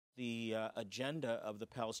the agenda of the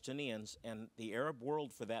Palestinians and the Arab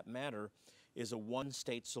world, for that matter, is a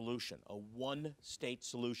one-state solution. A one-state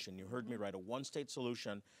solution. You heard me right. A one-state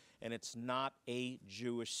solution, and it's not a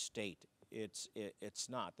Jewish state. It's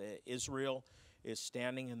not. Israel is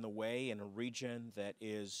standing in the way in a region that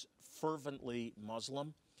is fervently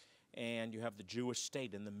Muslim, and you have the Jewish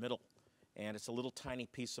state in the middle, and it's a little tiny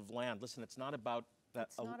piece of land. Listen, it's not about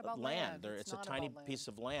land. It's a tiny piece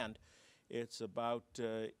of land. It's about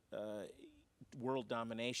world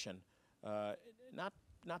domination, not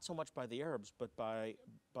so much by the Arabs, but by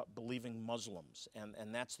believing Muslims,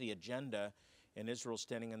 and that's the agenda. And Israel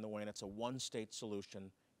standing in the way, and it's a one-state solution,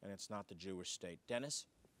 and it's not the Jewish state. Dennis?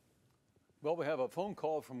 Well, we have a phone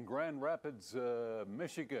call from Grand Rapids,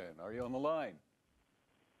 Michigan. Are you on the line?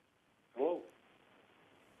 Hello.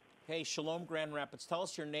 Hey, Shalom, Grand Rapids. Tell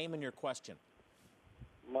us your name and your question.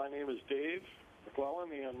 My name is Dave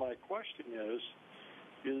McClellan, and my question is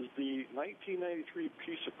the 1993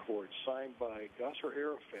 peace accord signed by Yasser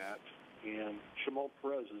Arafat and Shimon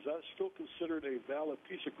Peres, is that still considered a valid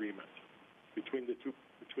peace agreement between the two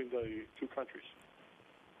countries?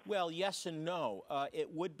 Well, yes and no.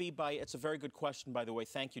 It would be it's a very good question, by the way.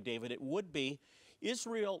 Thank you, David. It would be.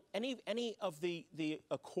 Israel, any of the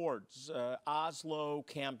accords, Oslo,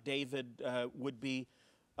 Camp David, would be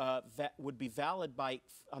valid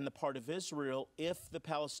on the part of Israel if the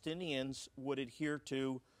Palestinians would adhere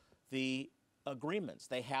to the agreements.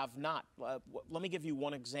 They have not. Let me give you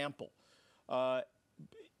one example. A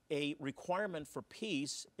requirement for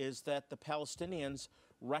peace is that the Palestinians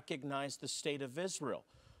recognize the state of Israel.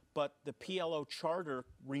 But the PLO charter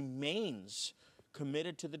remains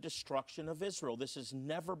committed to the destruction of Israel. This has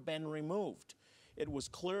never been removed. It was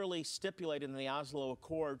clearly stipulated in the Oslo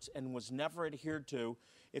Accords and was never adhered to.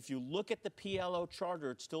 If you look at the PLO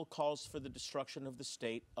charter, it still calls for the destruction of the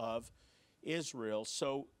state of Israel.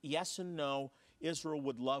 So yes and no, Israel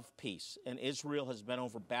would love peace, and Israel has been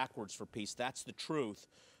over backwards for peace. That's the truth.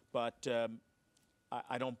 But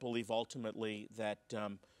I don't believe ultimately that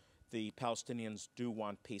the Palestinians do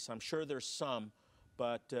want peace. I'm sure there's some,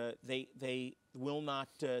 but they will not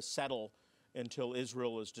settle until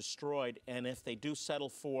Israel is destroyed. And if they do settle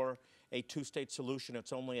for a two-state solution,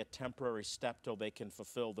 it's only a temporary step till they can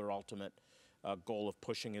fulfill their ultimate goal of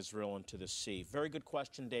pushing Israel into the sea. Very good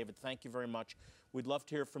question, David. Thank you very much. We'd love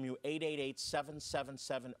to hear from you.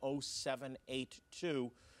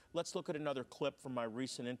 888-777-0782. Let's look at another clip from my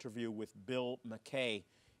recent interview with Bill McKay.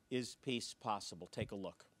 Is peace possible? Take a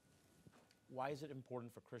look. Why is it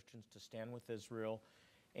important for Christians to stand with Israel?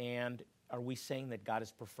 And are we saying that God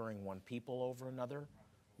is preferring one people over another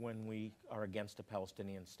when we are against a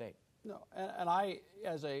Palestinian state? No, and I,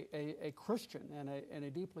 as a Christian and a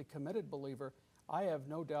deeply committed believer, I have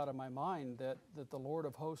no doubt in my mind that the Lord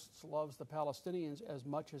of hosts loves the Palestinians as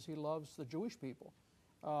much as he loves the Jewish people.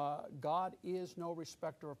 God is no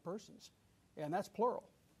respecter of persons, and that's plural.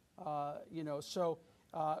 So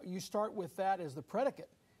you start with that as the predicate,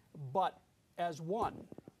 but as one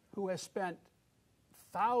who has spent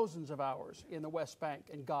thousands of hours in the West Bank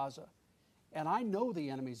and Gaza, and I know the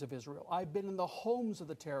enemies of Israel. I've been in the homes of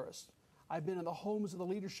the terrorists. I've been in the homes of the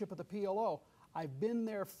leadership of the PLO. I've been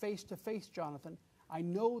there face to face, Jonathan. I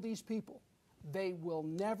know these people. They will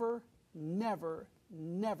never, never,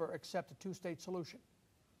 never accept a two-state solution.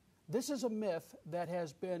 This is a myth that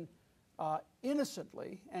has been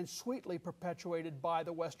innocently and sweetly perpetuated by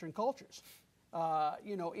the Western cultures.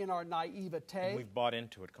 In our naivete. And we've bought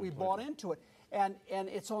into it completely. We've bought into it. And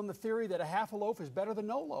it's on the theory that a half a loaf is better than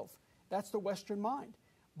no loaf. That's the Western mind.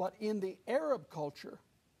 But in the Arab culture,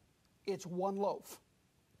 it's one loaf.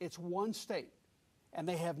 It's one state. And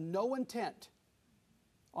they have no intent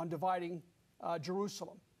on dividing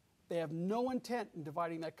Jerusalem. They have no intent in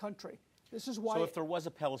dividing that country. This is why. So if there was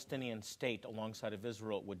a Palestinian state alongside of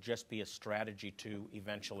Israel, it would just be a strategy to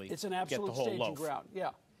eventually get the whole loaf. It's an absolute staging ground,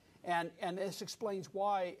 yeah. And this explains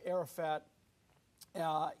why Arafat,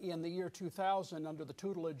 in the year 2000, under the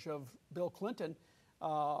tutelage of Bill Clinton,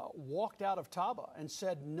 walked out of Taba and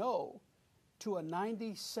said no to a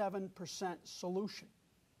 97% solution.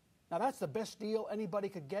 Now, that's the best deal anybody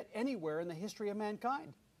could get anywhere in the history of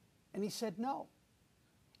mankind. And he said no.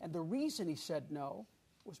 And the reason he said no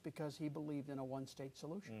was because he believed in a one-state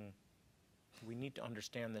solution. We need to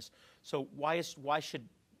understand this. So why should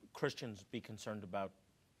Christians be concerned about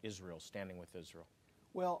Israel, standing with Israel?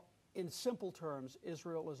 Well, in simple terms,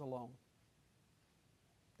 Israel is alone.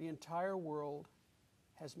 The entire world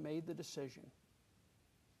has made the decision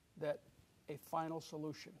that a final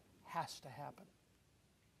solution has to happen.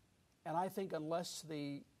 And I think unless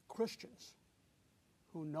the Christians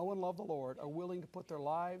who know and love the Lord are willing to put their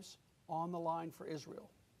lives on the line for Israel,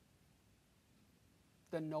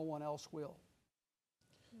 then no one else will.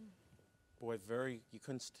 Boy, you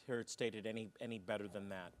couldn't hear it stated any better than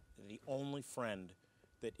that. The only friend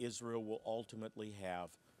that Israel will ultimately have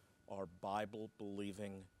are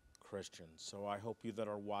Bible-believing Christians. So I hope you that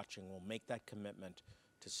are watching will make that commitment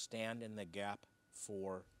to stand in the gap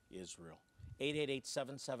for Israel.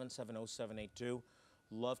 888-777-0782.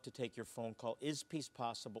 Love to take your phone call. Is peace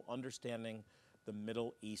possible? Understanding the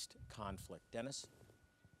Middle East conflict. Dennis?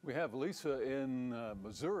 We have Lisa in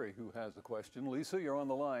Missouri who has a question. Lisa, you're on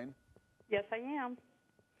the line. Yes, I am.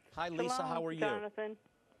 Hi, Lisa. Shalom, How are you? Jonathan.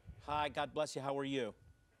 Hi. God bless you. How are you?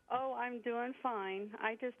 Oh, I'm doing fine.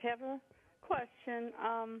 I just have a question.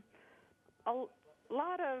 A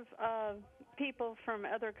lot of people from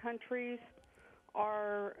other countries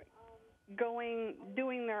are doing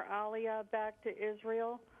their aliyah back to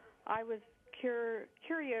Israel. I was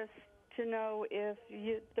curious to know if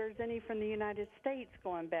there's any from the United States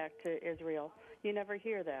going back to Israel. You never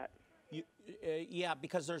hear that. Yeah,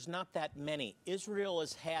 because there's not that many. Israel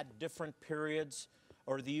has had different periods,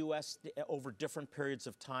 or the U.S. over different periods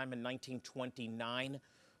of time. In 1929,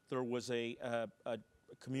 there was a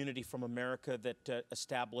community from America that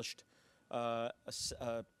established a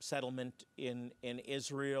settlement in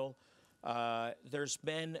Israel. There's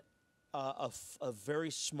been a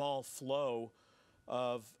very small flow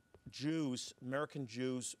of Jews, American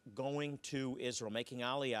Jews, going to Israel, making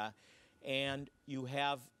aliyah, and you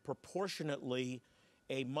have proportionately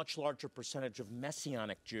a much larger percentage of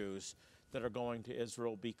Messianic Jews that are going to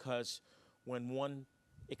Israel, because when one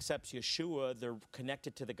accepts Yeshua, they're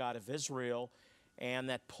connected to the God of Israel, and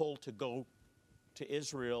that pull to go to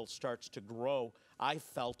Israel starts to grow. I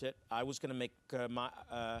felt it. I was going to make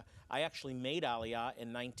I actually made Aliyah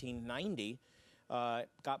in 1990,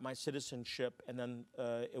 got my citizenship, and then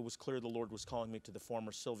it was clear the Lord was calling me to the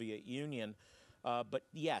former Soviet Union. But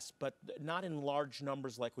yes, but not in large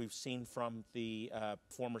numbers like we've seen from the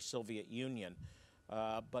former Soviet Union.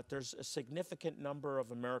 But there's a significant number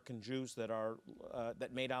of American Jews that are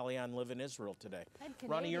that made Aliyah and live in Israel today.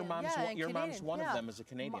 Ronnie, your mom's one of them as a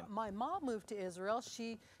Canadian. My mom moved to Israel.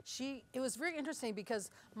 It was very interesting because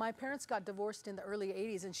my parents got divorced in the early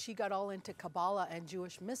 80s, and she got all into Kabbalah and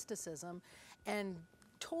Jewish mysticism, and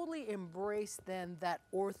totally embraced then that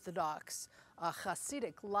Orthodox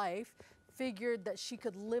Hasidic life. Figured that she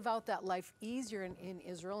could live out that life easier in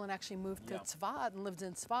Israel, and actually moved to Tzfat and lived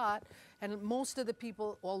in Tzfat. And most of the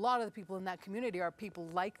people, well, a lot of the people in that community are people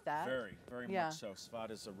like that. Very much so.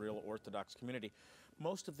 Tzfat is a real Orthodox community.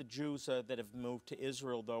 Most of the Jews that have moved to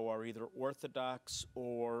Israel, though, are either Orthodox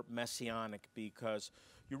or Messianic, because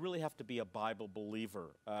you really have to be a Bible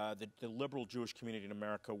believer. The liberal Jewish community in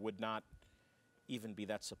America would not even be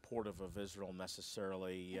that supportive of Israel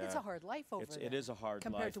necessarily. It's a hard life over there. It is a hard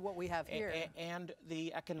life. Compared to what we have here. And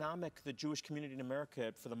the Jewish community in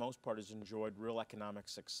America, for the most part, has enjoyed real economic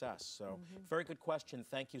success. So, very good question.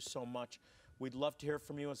 Thank you so much. We'd love to hear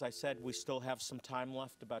from you. As I said, we still have some time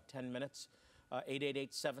left, about 10 minutes.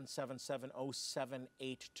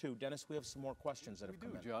 888-777-0782. Dennis, we have some more questions that have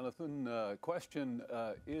come in. Jonathan. Question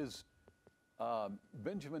is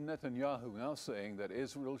Benjamin Netanyahu now saying that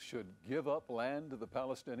Israel should give up land to the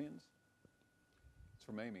Palestinians? It's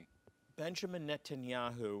from Amy. Benjamin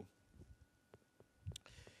Netanyahu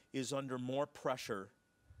is under more pressure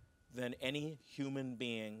than any human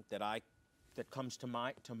being that comes to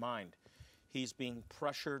mind. He's being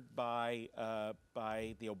pressured by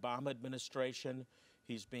the Obama administration.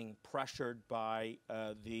 He's being pressured by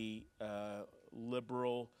the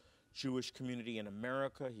liberal Jewish community in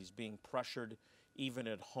America. He's being pressured even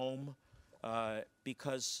at home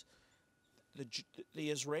because the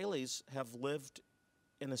Israelis have lived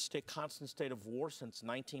in a constant state of war since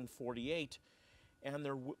 1948, and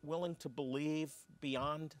they're willing to believe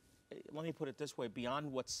beyond, let me put it this way,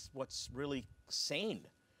 beyond what's really sane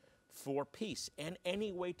for peace. And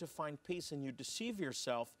any way to find peace, and you deceive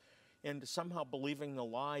yourself into somehow believing the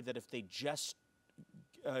lie that if they just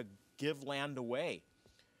give land away,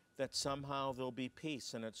 that somehow there'll be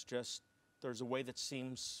peace. And it's just, there's a way that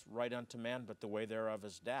seems right unto man, but the way thereof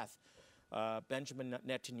is death. Benjamin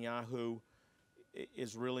Netanyahu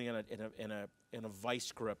is really in a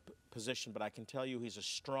vice grip position, but I can tell you he's a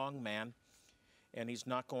strong man, and he's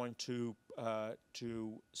not going to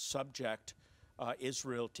subject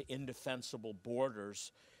Israel to indefensible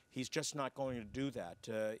borders. He's just not going to do that.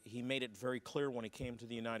 He made it very clear when he came to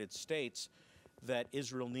the United States that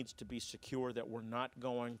Israel needs to be secure, that he's not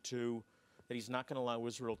going to allow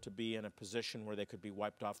Israel to be in a position where they could be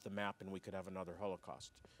wiped off the map and we could have another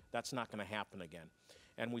Holocaust. That's not going to happen again.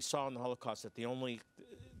 And we saw in the Holocaust that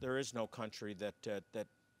there is no country that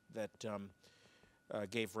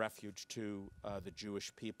gave refuge to the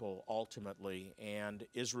Jewish people ultimately, and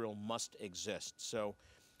Israel must exist. So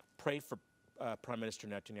pray for Prime Minister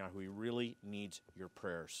Netanyahu. He really needs your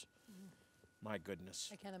prayers. My goodness.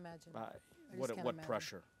 I can't imagine. What imagine.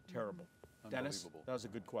 pressure. Terrible. Dennis, Unbelievable. that was a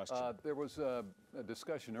good question. There was a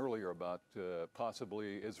discussion earlier about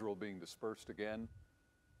possibly Israel being dispersed again,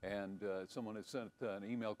 and someone had sent an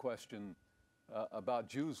email question about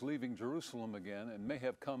Jews leaving Jerusalem again, and may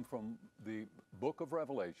have come from the book of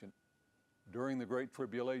Revelation. During the Great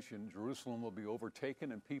Tribulation, Jerusalem will be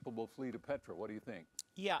overtaken and people will flee to Petra. What do you think?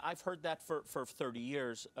 Yeah, I've heard that for 30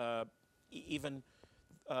 years. Even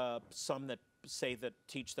some that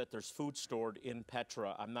teach that there's food stored in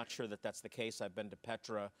Petra. I'm not sure that that's the case. I've been to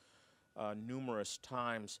Petra numerous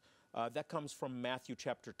times. That comes from Matthew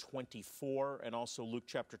chapter 24 and also Luke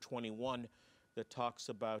chapter 21 that talks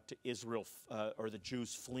about Israel or the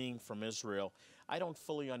Jews fleeing from Israel. I don't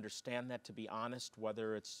fully understand that, to be honest,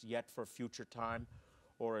 whether it's yet for a future time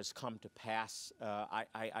or has come to pass.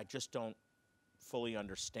 I just don't fully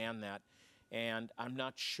understand that. And I'm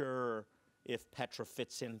not sure if Petra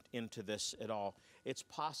fits into this at all. It's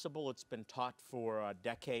possible. It's been taught for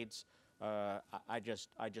decades. I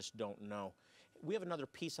just don't know. We have another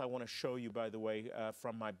piece I want to show you, by the way,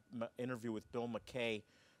 from my interview with Bill McKay,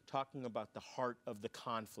 talking about the heart of the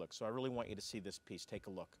conflict. So I really want you to see this piece. Take a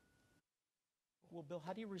look. Well, Bill,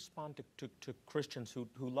 how do you respond to Christians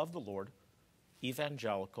who love the Lord,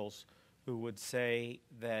 evangelicals, who would say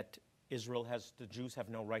that the Jews have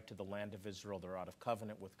no right to the land of Israel? They're out of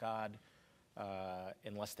covenant with God.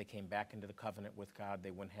 Unless they came back into the covenant with God,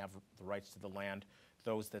 they wouldn't have the rights to the land.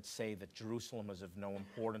 Those that say that Jerusalem is of no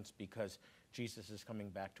importance because Jesus is coming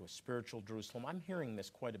back to a spiritual Jerusalem. I'm hearing this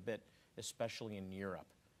quite a bit, especially in Europe.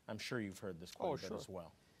 I'm sure you've heard this quite a bit as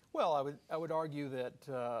well. Well, I would argue that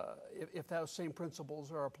if those same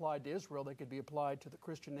principles are applied to Israel, they could be applied to the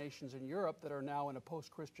Christian nations in Europe that are now in a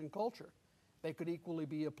post-Christian culture. They could equally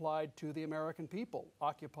be applied to the American people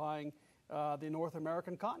occupying the North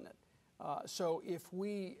American continent. So if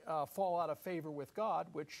we fall out of favor with God,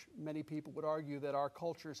 which many people would argue that our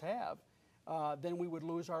cultures have, then we would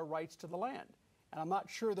lose our rights to the land. And I'm not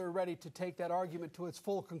sure they're ready to take that argument to its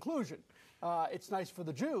full conclusion. It's nice for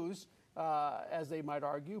the Jews, as they might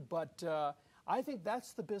argue, but I think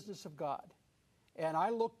that's the business of God. And I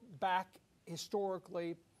look back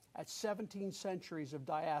historically at 17 centuries of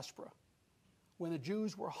diaspora, when the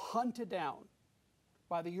Jews were hunted down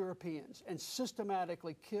by the Europeans and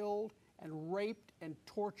systematically killed and raped and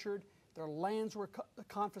tortured. Their lands were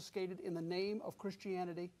confiscated in the name of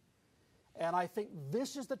Christianity. And I think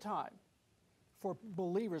this is the time for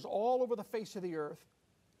believers all over the face of the earth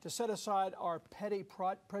to set aside our petty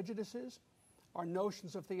prejudices, our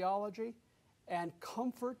notions of theology, and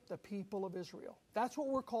comfort the people of Israel. That's what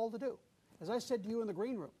we're called to do. As I said to you in the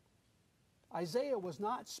green room, Isaiah was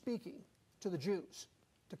not speaking to the Jews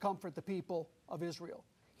to comfort the people of Israel.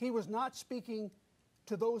 He was not speaking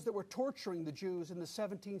to those that were torturing the Jews in the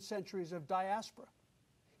 17 centuries of diaspora.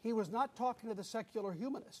 He was not talking to the secular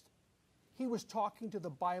humanist. He was talking to the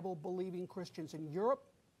Bible-believing Christians in Europe,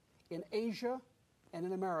 in Asia, and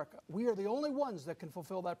in America. We are the only ones that can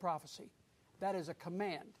fulfill that prophecy. That is a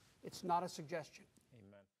command. It's not a suggestion.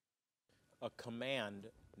 Amen. A command,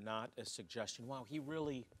 not a suggestion. Wow, he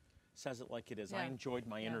really says it like it is. Yeah. I enjoyed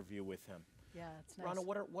my interview with him. Yeah, it's nice. Rana,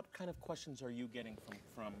 what kind of questions are you getting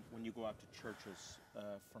from when you go out to churches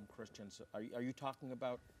from Christians? Are you talking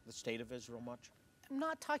about the state of Israel much? I'm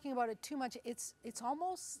not talking about it too much. It's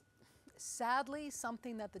almost, sadly,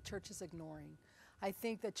 something that the church is ignoring. I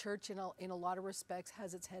think the church, in a lot of respects,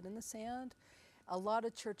 has its head in the sand. A lot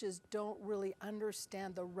of churches don't really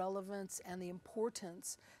understand the relevance and the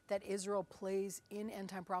importance that Israel plays in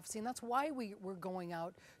end-time prophecy. And that's why we're going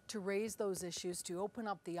out to raise those issues, to open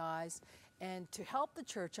up the eyes, and to help the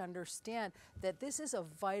church understand that this is a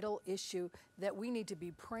vital issue that we need to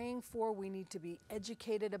be praying for, we need to be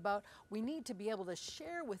educated about, we need to be able to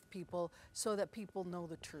share with people so that people know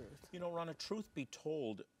the truth. You know, Rana, truth be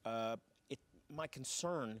told, my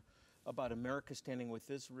concern about America standing with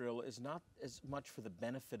Israel is not as much for the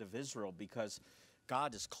benefit of Israel, because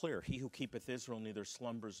God is clear. He who keepeth Israel neither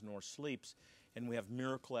slumbers nor sleeps. And we have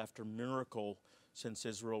miracle after miracle since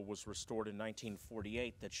Israel was restored in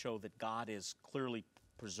 1948 that show that God is clearly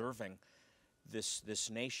preserving this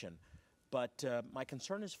nation. But my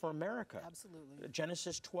concern is for America. Absolutely.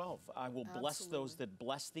 Genesis 12, I will bless those that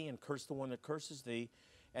bless thee and curse the one that curses thee.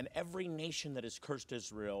 And every nation that has cursed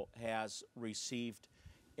Israel has received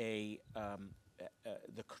the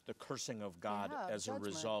cursing of God as judgment. A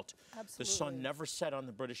result. Absolutely. The sun never set on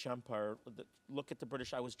the British Empire. Look at the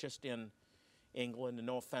British. I was just in England. And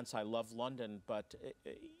no offense, I love London, but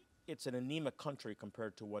it's an anemic country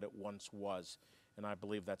compared to what it once was. And I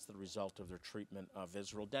believe that's the result of their treatment of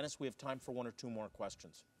Israel. Dennis, we have time for one or two more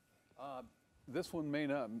questions. This one may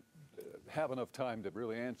not have enough time to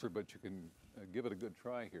really answer, but you can give it a good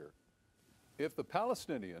try here. If the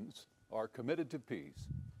Palestinians are committed to peace,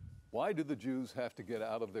 why do the Jews have to get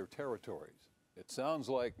out of their territories? It sounds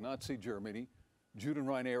like Nazi Germany,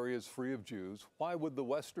 Judenrein areas free of Jews. Why would the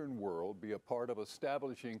Western world be a part of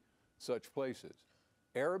establishing such places?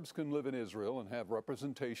 Arabs can live in Israel and have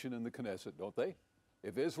representation in the Knesset, don't they?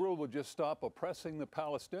 If Israel would just stop oppressing the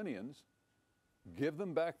Palestinians, give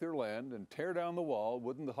them back their land, and tear down the wall,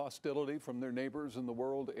 wouldn't the hostility from their neighbors in the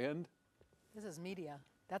world end? This is media.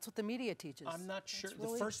 That's what the media teaches. I'm not sure.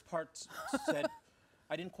 Really... The first part said,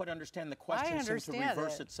 I didn't quite understand the question. I seemed to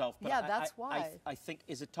reverse itself. But yeah, that's why. I think,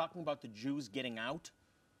 is it talking about the Jews getting out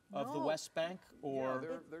of the West Bank? Or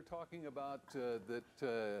Yeah, they're talking about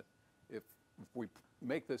that if we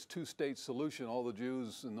make this two-state solution, all the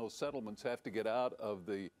Jews in those settlements have to get out of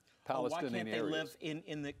the Palestinian areas. Why can't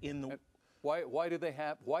they live in the...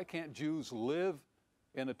 Why can't Jews live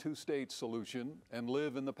in a two-state solution and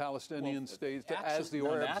live in the Palestinian states as the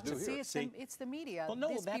Arabs do here? See, it's the media. Well,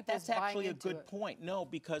 no, that's actually a good it. point. No,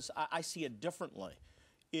 because I see it differently.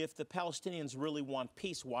 If the Palestinians really want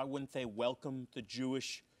peace, why wouldn't they welcome the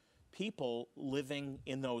Jewish people living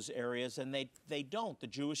in those areas? And they don't. The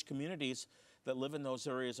Jewish communities that live in those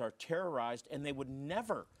areas are terrorized, and they would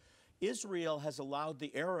never. Israel has allowed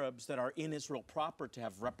the Arabs that are in Israel proper to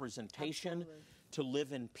have representation, to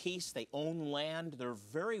live in peace. They own land. They're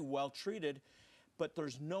very well treated. But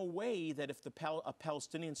there's no way that if a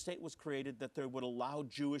Palestinian state was created that they would allow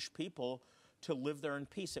Jewish people to live there in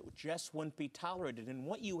peace. It just wouldn't be tolerated. And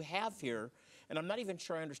what you have here, and I'm not even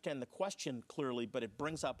sure I understand the question clearly, but it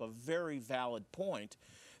brings up a very valid point,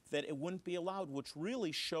 that it wouldn't be allowed, which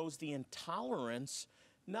really shows the intolerance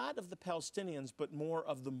not of the Palestinians, but more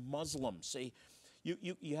of the Muslims. See,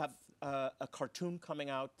 you have a cartoon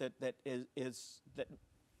coming out that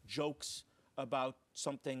jokes about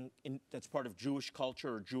something that's part of Jewish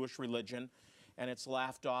culture or Jewish religion, and it's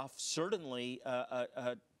laughed off. Certainly,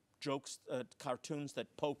 jokes, cartoons that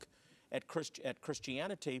poke at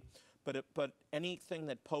Christianity, but anything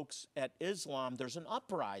that pokes at Islam, there's an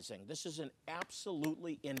uprising. This is an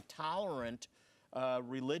absolutely intolerant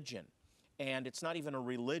religion. And it's not even a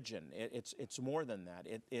religion. It's more than that.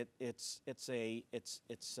 It's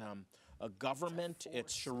a government.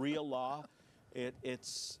 It's Sharia law.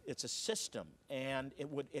 It's a system, and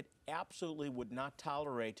it absolutely would not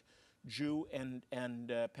tolerate Jew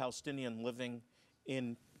and Palestinian living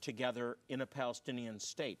together in a Palestinian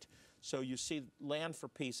state. So you see, Land for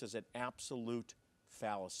Peace is an absolute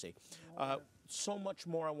fallacy. So much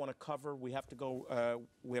more I want to cover. We have to go.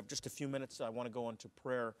 We have just a few minutes. I want to go into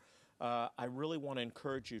prayer. I really want to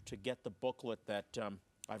encourage you to get the booklet that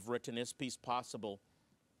I've written, Is Peace Possible?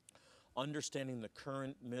 Understanding the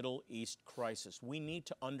Current Middle East Crisis. We need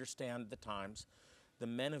to understand the times. The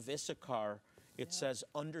men of Issachar, it says,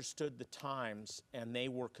 understood the times, and they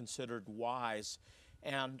were considered wise.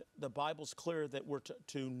 And the Bible's clear that we're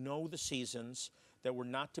to know the seasons, that we're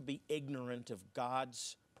not to be ignorant of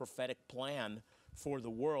God's prophetic plan for the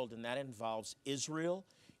world, and that involves Israel,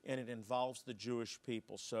 and it involves the Jewish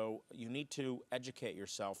people. So you need to educate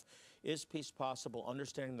yourself. Is Peace Possible?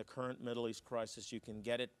 Understanding the Current Middle East Crisis. You can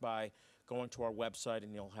get it by going to our website,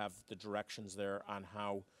 and you'll have the directions there on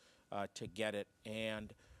how to get it.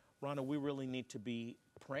 And Rhonda, we really need to be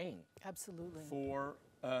praying. Absolutely. For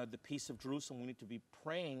the peace of Jerusalem. We need to be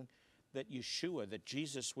praying that Yeshua, that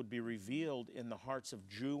Jesus would be revealed in the hearts of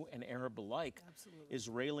Jew and Arab alike, Absolutely.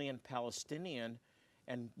 Israeli and Palestinian,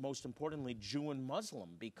 and most importantly, Jew and Muslim,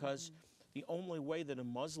 because the only way that a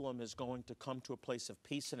Muslim is going to come to a place of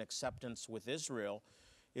peace and acceptance with Israel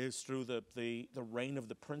is through the reign of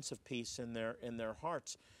the Prince of Peace in their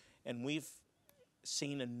hearts. And we've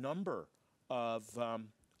seen a number of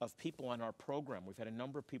people on our program. We've had a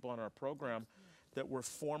number of people on our program that were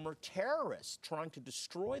former terrorists trying to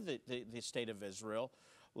destroy the state of Israel,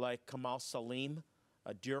 like Kamal Salim,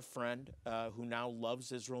 a dear friend who now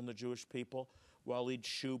loves Israel and the Jewish people. Walid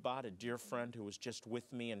Shubat, a dear friend who was just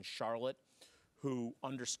with me in Charlotte, who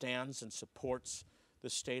understands and supports the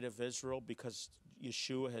state of Israel because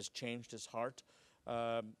Yeshua has changed his heart.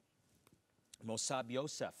 Mossab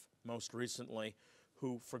Yosef, most recently,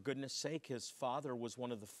 who, for goodness sake, his father was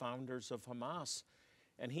one of the founders of Hamas.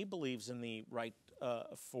 And he believes in the right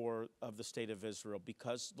of the state of Israel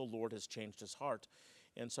because the Lord has changed his heart.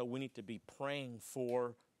 And so we need to be praying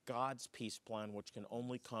for God's peace plan, which can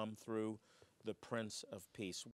only come through the Prince of Peace.